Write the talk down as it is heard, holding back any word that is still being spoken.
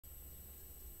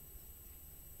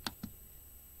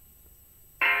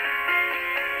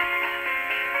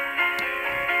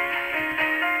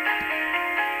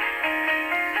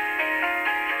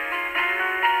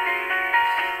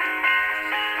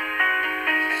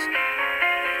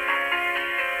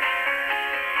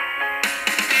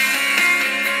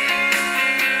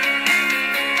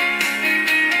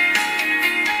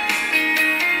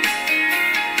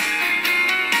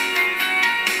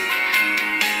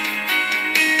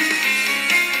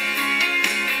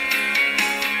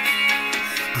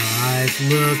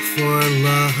look for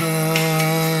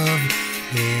love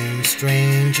in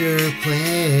stranger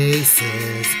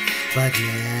places, but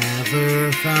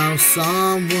never found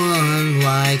someone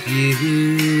like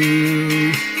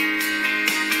you.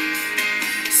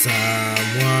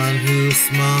 Someone whose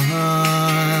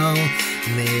smile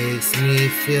makes me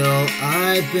feel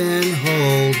I've been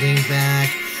holding back,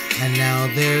 and now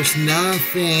there's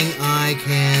nothing I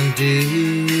can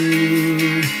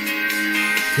do.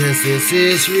 'Cause this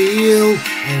is real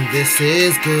and this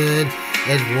is good.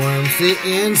 It warms the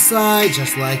inside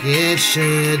just like it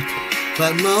should.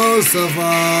 But most of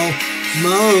all,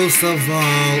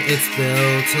 it's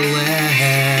built to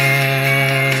last.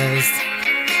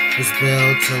 It's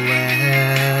built to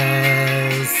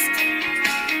last.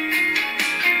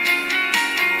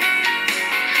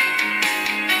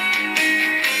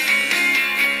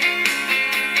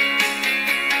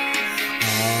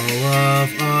 All of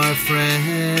our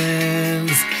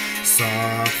friends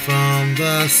saw from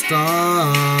the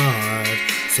start,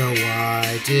 so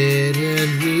why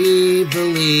didn't we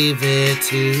believe it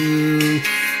too?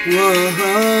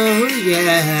 Whoa,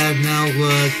 yeah, now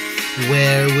look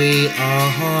where we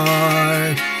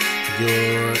are.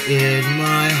 You're in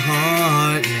my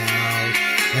heart now,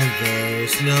 and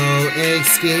there's no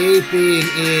escaping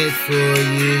it for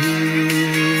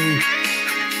you.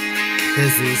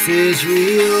 'Cause this is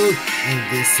real and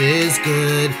this is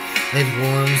good. It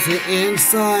warms the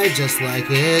inside just like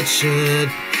it should.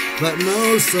 But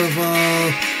most of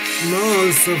all,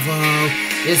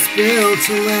 it's built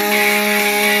to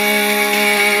last.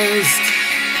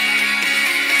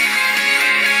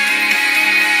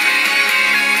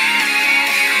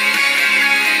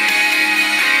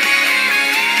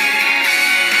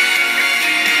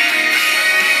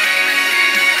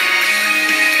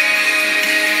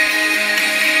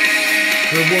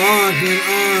 We're walking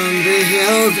on the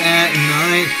hills at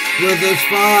night with the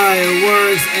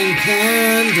fireworks and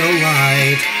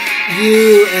candlelight.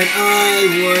 You and I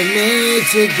were made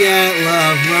to get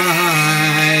love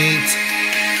right.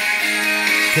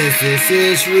 'Cause this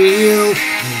is real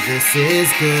and this is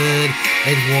good.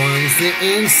 It warms the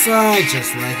inside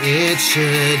just like it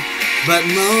should. But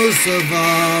most of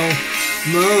all,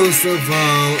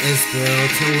 it's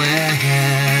built to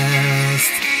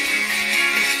last.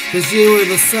 'Cause you were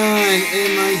the sun in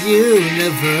my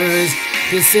universe,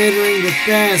 considering the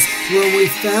best when we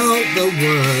felt the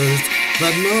worst.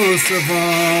 But most of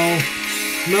all,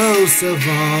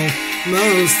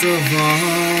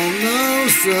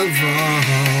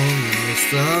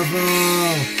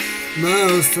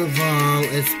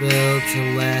 it's built to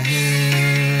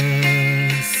last.